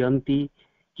दियंती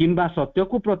किंबा सत्य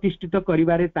को प्रतिष्ठित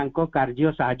करिबारे तांको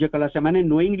कार्य सहाय्य कला से माने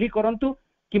नोइंगली करंतु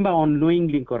किंबा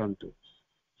अननोइंगली करंतु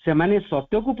से माने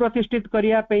सत्य को प्रतिष्ठित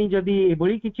करिया पई जदि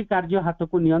एभली किछि कार्य हाथ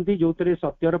को नियंती जोतरे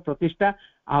सत्यर प्रतिष्ठा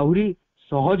आहुरी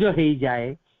सहज हेई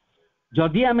जाए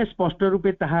जदि आमे स्पष्ट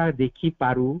रूपे ताहा देखि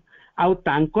पारू आउ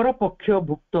तांकर पक्ष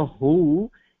भुक्त हो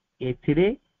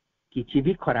एथिरे किछि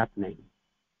भी खराब नहीं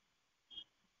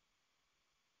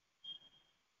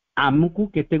आमको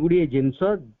केते गुडी जिंस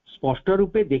स्पष्ट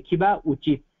रूपे देखिबा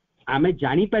उचित आमे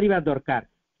जानी परिबा दरकार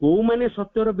को माने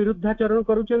सत्यर विरुद्धाचरण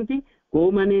करूचंती को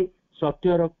माने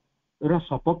सत्यर रो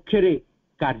सपक्ष रे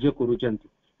कार्य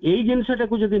करूचंती एई जिंसटा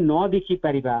को जदि न देखि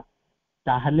परिबा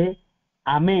ताहले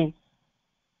आमे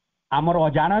आमर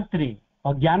अजानत रे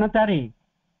अज्ञानता रे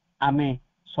आमे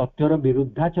सत्यर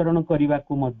विरुद्धाचरण करिबा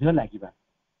को मध्य लागिबा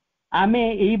आमे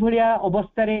एई भलिया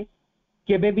अवस्था रे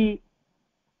केबे भी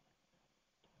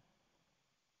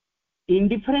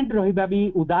इंडिफरेंट रहिबा भी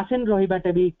उदासीन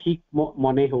रहिबाटा भी ठीक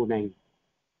मने हो नहीं।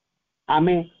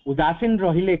 आमे उदासीन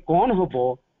रहिले कौन होबो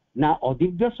ना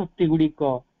अदिव्य शक्ति गुड़िक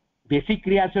बेसी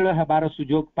क्रियाशील हेबार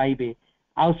सुजोग पाइबे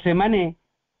आ सेमाने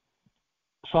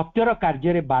सत्यर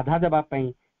कार्य रे बाधा देबा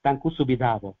पई तांकु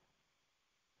सुविधा हबो।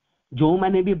 जो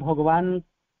माने भी भगवान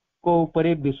को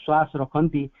ऊपर विश्वास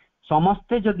रखंती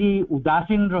समस्ते जदि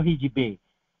उदासीन रही जिबे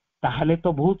ताहले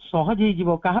तो बहुत सहज ही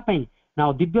जीवो कहा पई ना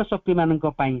अदिव्य शक्ति मानक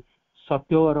पई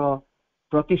सत्यर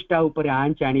प्रतिष्ठा ऊपर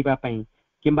आंच आनिबा पई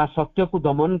किंबा सत्य को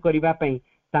दमन करिबा पई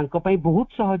तांको पई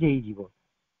बहुत सहज ही जीवो।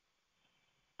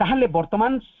 ताहले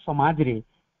वर्तमान समाज रे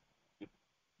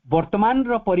वर्तमान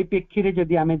रो परिप्रेक्षी रे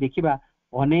जदि आमे देखिबा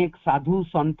अनेक साधु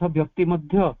संत व्यक्ति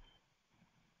मध्य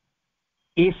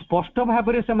ए स्पष्ट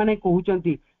भाव से माने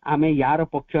कहउचंती आमे यार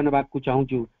पक्ष नेबाकू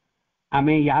चाहूचु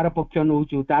आमे यार पक्ष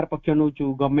नउचु तार पक्ष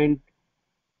नउचु गवर्नमेंट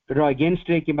रो अगेंस्ट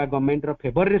रे किबा गवर्नमेंट रो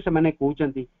फेवर रे से माने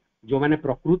कहउचंती जो माने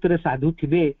प्रकृति रे साधु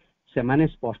थिबे से माने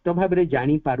स्पष्ट भाव रे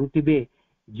जानी पारुथिबे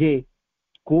जे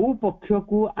को पक्ष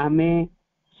को आमे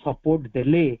सपोर्ट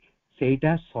देले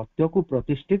सेटा सत्य को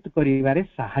प्रतिष्ठित करिवारे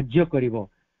सहाय्य करिवो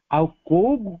आ को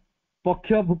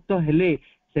पक्षभुक्त हेले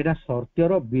सेटा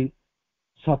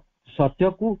सत्य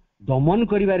को दमन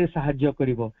करिवारे सहाय्य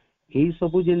करिवो। एई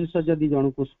सबु जिंस जदि जन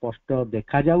को स्पष्ट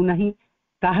देखा जाउ नाही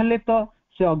ताहले तो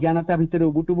से अज्ञानता भितर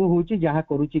उबुटुबु होउची जहा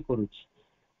करूची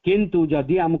किंतु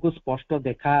जदि हमको स्पष्ट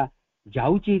देखा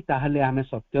जाउची ताहले आमे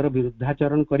सत्यर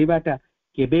विरुद्धाचरण करिबाटा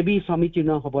केबे भी समीचीन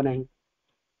होबो नाही।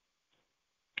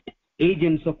 एई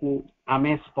जिंस को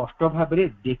आमे स्पष्ट भाव रे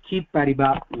देखि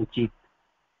परिबा उचित।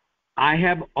 I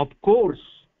have of course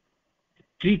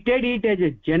treated it as a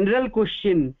general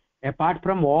question apart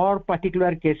from all particular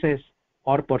cases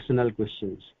or personal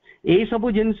questions। एई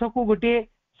सबु जिंस को गोटे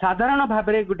साधारण भाव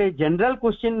रे गोटे जनरल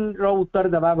क्वेश्चन रो उत्तर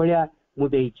दबा भलिया मु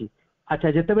देइची।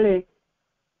 अच्छा जते बेले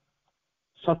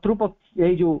शत्रु पक्ष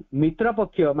ए जो मित्र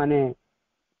पक्ष माने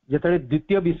जते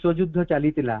द्वितीय विश्व युद्ध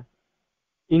चलीतिला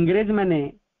इंग्रेज माने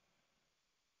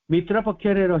मित्र पक्ष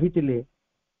रे रहितिले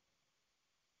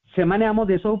से माने आम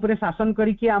देश उपरे शासन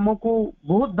करिके आमको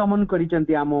बहुत दमन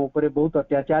करिसंती आम उपरे बहुत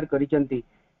अत्याचार करिसंती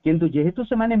किंतु जेहेतु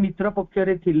से माने मित्र पक्ष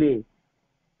रे थिले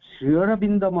श्री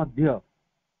अरविंद मध्य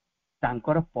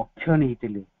तांकर पक्ष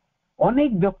नैतिले।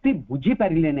 अनेक व्यक्ति बुझी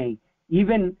पारिले नहीं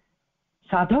इवन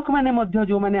साधक माने मध्य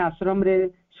जो माने आश्रम रे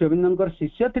श्री अरविंदर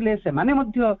शिष्य थिले से माने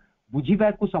मध्य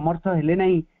बुझीबा को समर्थ हेले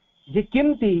नहीं जे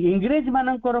केमती इंग्रेज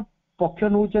मानकर पक्ष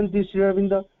नउचंती श्री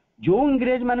अरविंद जो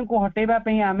इंग्रेज मान को हटेबा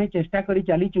पई आमे चेष्टा करी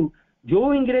चलीचु जो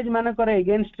इंग्रेज मानकर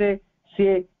एगेंस्ट रे से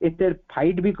एते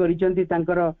फाइट भी करिसंती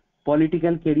तांकर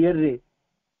पॉलिटिकल कैरियर रे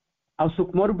आ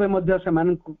सूक्ष्म रूपे मध्य से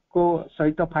मान को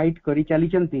सहित फाइट करी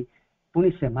चलीचंती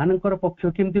पुनी से मानकर पक्ष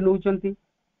केमती नउचंती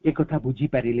ए कथा बुझी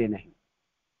पारिले नहीं।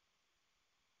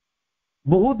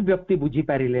 बहुत व्यक्ति बुझी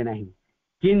पारिले नहीं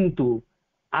किंतु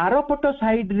आरपट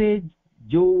साइड रे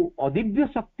जो अदिव्य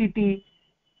शक्तिटी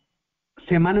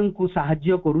सेमानंकु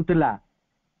साहाय्य करुतला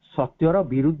सत्यर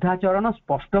विरुद्धाचरण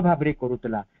स्पष्ट भाव रे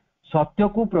करुतला सत्य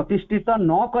को प्रतिष्ठित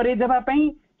न करे देबा पई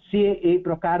से ए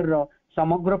प्रकार रो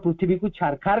समग्र पृथ्वी को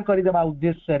छारखार कर देबा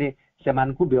उद्देश्य रे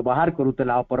सेमानकु व्यवहार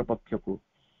करुतला अपर पक्ष को।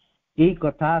 एई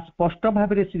कथा स्पष्ट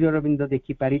भाव रे श्री अरविंद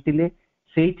देखि पारितिले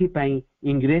सेइथि पई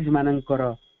इंग्रेज मानकर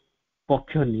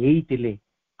पक्ष नेइतिले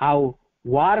आउ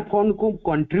वार फंड को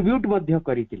कंट्रीब्यूट मध्य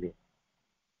करितिले।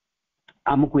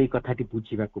 आमको ये कथाटी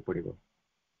बुझीबा को पड़िबो।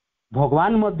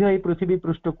 भगवान मध्य पृथ्वी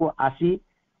पृष्ठ को आसी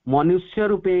मनुष्य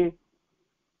रूपे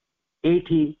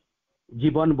एठी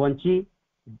जीवन बंची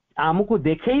आमको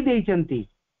देखई देइचंती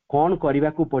कौन करिबा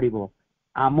को पड़िबो।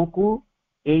 आमको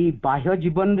एई बाह्य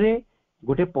जीवन रे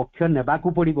गोटे पक्ष नेबा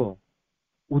को पड़िबो।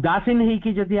 उदासीन हेई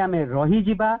कि जदि आमे रही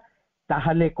जिबा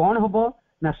ताहले कौन होबो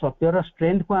ना सत्यर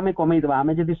स्ट्रेंथ को आमे कमई देबा।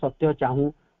 आमे जदि सत्य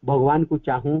चाहू भगवान को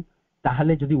चाहू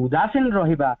ताहले जदि उदासीन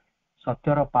रहिबा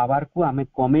सत्यर पावर को आमे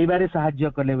कमेबारे सहाय्य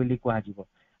कले बोली कह।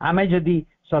 आमे जदि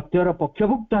सत्यर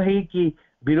पक्षभुक्त हेई कि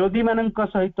विरोधी मानक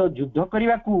सहित युद्ध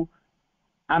करने को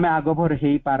आमे आगभर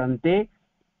हेई पारंते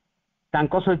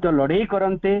तांको सहित लड़ाई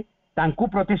करंते तांको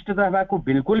प्रतिष्ठित होगा को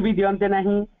बिल्कुल भी दियंते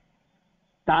नहीं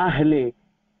ताहले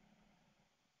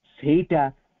सेईटा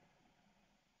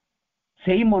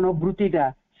सेई मनोवृत्तिटा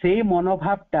सेई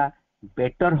मनोभावटा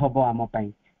बेटर हबो आम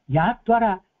पई। या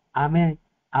द्वारा आमे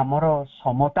आमर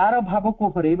समतार भाव को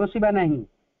हरई बसिबा नहीं।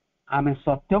 आमे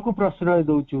सत्य को प्रश्रय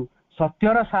दउचु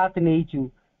सत्यर साथ नेइचु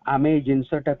आमे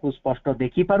जिनसटा को स्पष्ट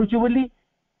देखि पारुचु बोली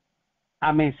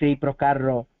आमे सेई प्रकार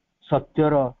रो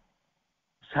सत्यर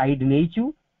साइड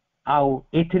नेइचु आउ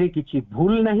एथिरे किछि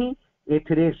भूल नहीं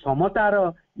एथिरे समतार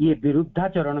ये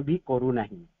विरुद्धाचरण भी करू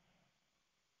नहीं.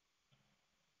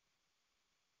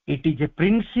 It is a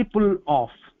principle of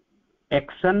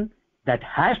action that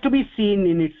has to be seen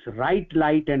in its right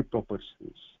light and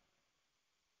proportions.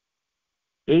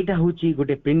 एटा होची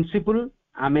गोटे प्रिंसिपल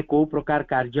आमे को प्रकार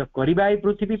कार्य करिबा ए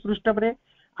पृथ्वी पृष्ठ परे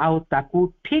आउ ताकू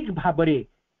ठीक भाबरे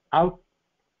आउ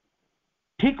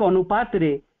ठीक अनुपात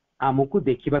रे आमको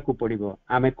देखिबा को पड़िबो.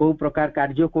 आमे को प्रकार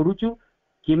कार्य करूचु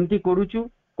किमती करूचु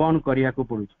कोन करिया को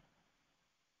पड़ुचु.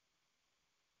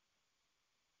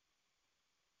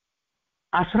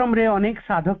 आश्रम रे अनेक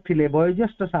साधक थिले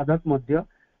वयोज्येष्ठ साधक मध्य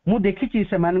मु देखिछि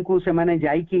सेमानकु सेमाने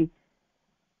जाई कि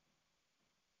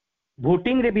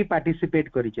वोटिंग रे भी पार्टिसिपेट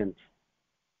करिसेंती.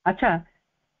 अच्छा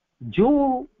जो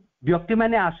व्यक्ति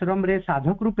माने आश्रम रे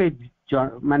साधक रूपे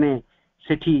माने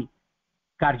सेठी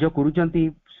कार्य करूचंती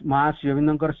महाश्री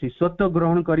अरविंदकर शिष्यत्व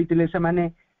ग्रहण करितिले सेमाने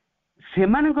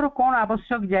सेमानकर कोन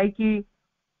आवश्यक जाई कि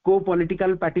को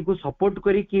पॉलिटिकल पार्टी को सपोर्ट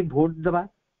करी कि वोट दबा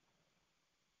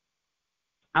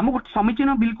आमको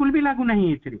समीचीन बिल्कुल भी लागू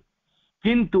नहीं एथिरे.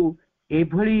 किंतु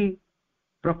एभली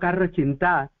प्रकार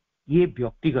चिंता ये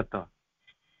व्यक्तिगत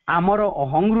आमर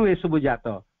अहंगरु ए सब जात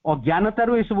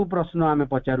अज्ञानतारु ए सब प्रश्न आमे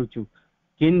पचारुचु.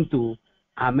 किंतु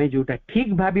आमे जोटा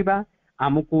ठीक भाबिबा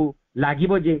आमको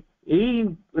लागिबो जे एई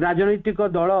राजनैतिक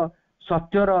दल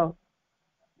सत्यर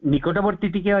निकटवर्ती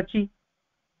टिके अछि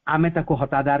आमे ताको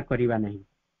हतादार करिवा नहीं.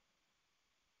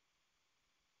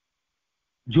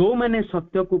 जो माने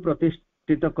सत्य को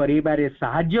प्रतिष्ठित करिबारे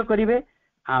सहाय्य करिवे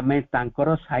आमे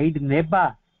तांकर साइड नेबा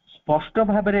स्पष्ट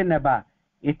भाबरे नेबा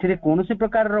एथिरे कोनोसी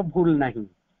प्रकार रो भूल नाही.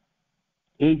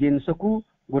 ए जिंस को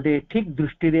गोटे ठीक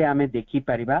दृष्टि रे आमे देखि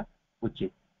परिबा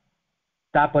उचित.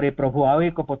 तापरे प्रभु आउ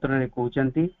एक पत्र रे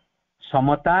कहउचंती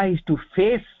समता is to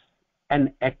face an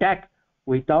attack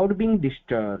without being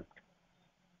disturbed.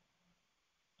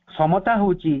 समता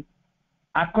होची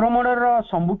आक्रमण रो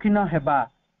सम्मुखीन हेबा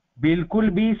बिल्कुल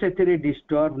भी सेतिरे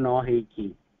डिस्टर्ब न हेई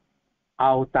कि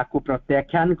आउ ताकू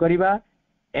प्रत्याख्यान करिबा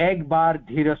एक बार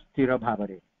धीर स्थिर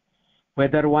Bhavre.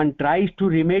 whether one tries to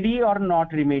remedy or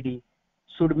not remedy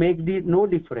should make no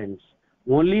difference.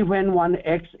 Only when one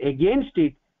acts against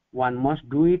it one must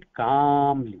do it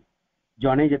calmly.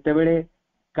 जने जते बेले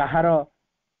कहार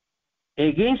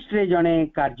एगेंस्ट रे जने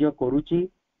कार्य करूची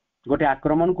गोटे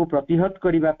आक्रमण को प्रतिहत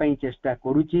करिबा पई चेष्टा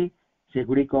करूची से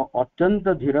गुडी को अत्यंत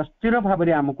धीर स्थिर भाव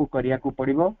रे हमकु करिया को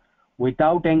पड़िबो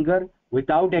without anger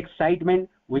without excitement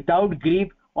without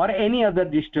grief और एनी अदर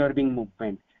डिस्टर्बिंग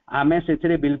मूवमेंट. आमे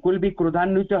सेथरे बिल्कुल भी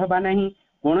क्रोधान्वित हेबा नहीं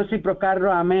कोनोसी प्रकार रो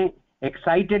आमे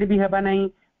एक्साइटेड भी हेबा नहीं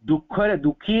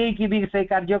दुखी की भी से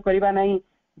कार्य करिबा नहीं.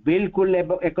 बिल्कुल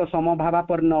एक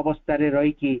समभावापन्न अवस्था रे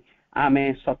रही कि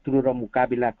आमे शत्रु रो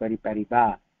मुकाबिला करि परिबा.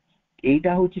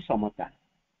 एटा होची समता.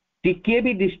 टिके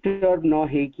भी डिस्टर्ब न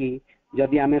हे कि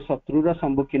जदि आमे शत्रु रो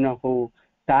सम्मुखीन हो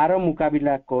तार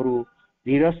मुकाबिला करू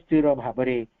धीर स्थिर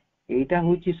भावरे एटा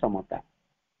होची समता.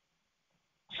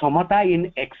 समता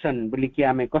इन एक्शन बोली कि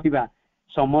आमे कहिबा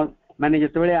सम माने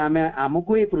जतबेले आमे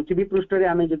हमकु ए पृथ्वी पृष्ठ रे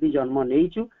आमे जदि जन्म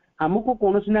नेइछु हमकु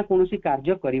कोनोसी ना कोनोसी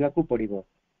कार्य करिवा को पड़िबो.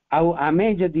 आउ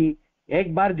आमे जदि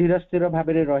एक बार धीर स्थिर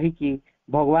भावरे रही कि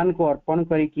भगवान को अर्पण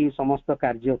करी कि समस्त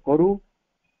कार्य करू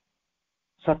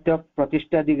सत्य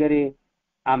प्रतिष्ठा दिगरे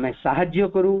आमे सहाय्य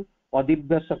करू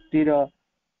अदिव्य शक्तिर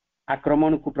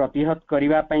आक्रमण को प्रतिहत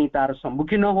करिवा पई तार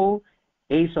सम्मुखीन हो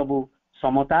एई सबु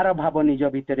समतार भाव निज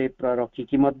भितरे रखी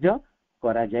कि मध्य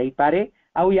करा जाई पारे.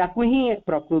 आउ याकु ही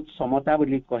प्रकृत समता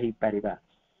बोली कहि परिबा.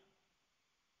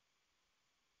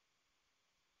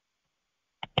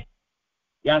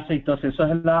 या सहित शेष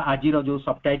है आज जो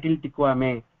सबटाइटल टी को आम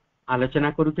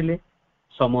आलोचना करुले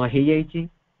समय हो जाइए.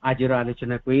 आज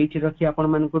आलोचना को ये रखी आपण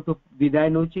मान विदाय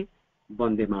नौची.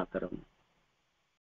 वंदे मातरम.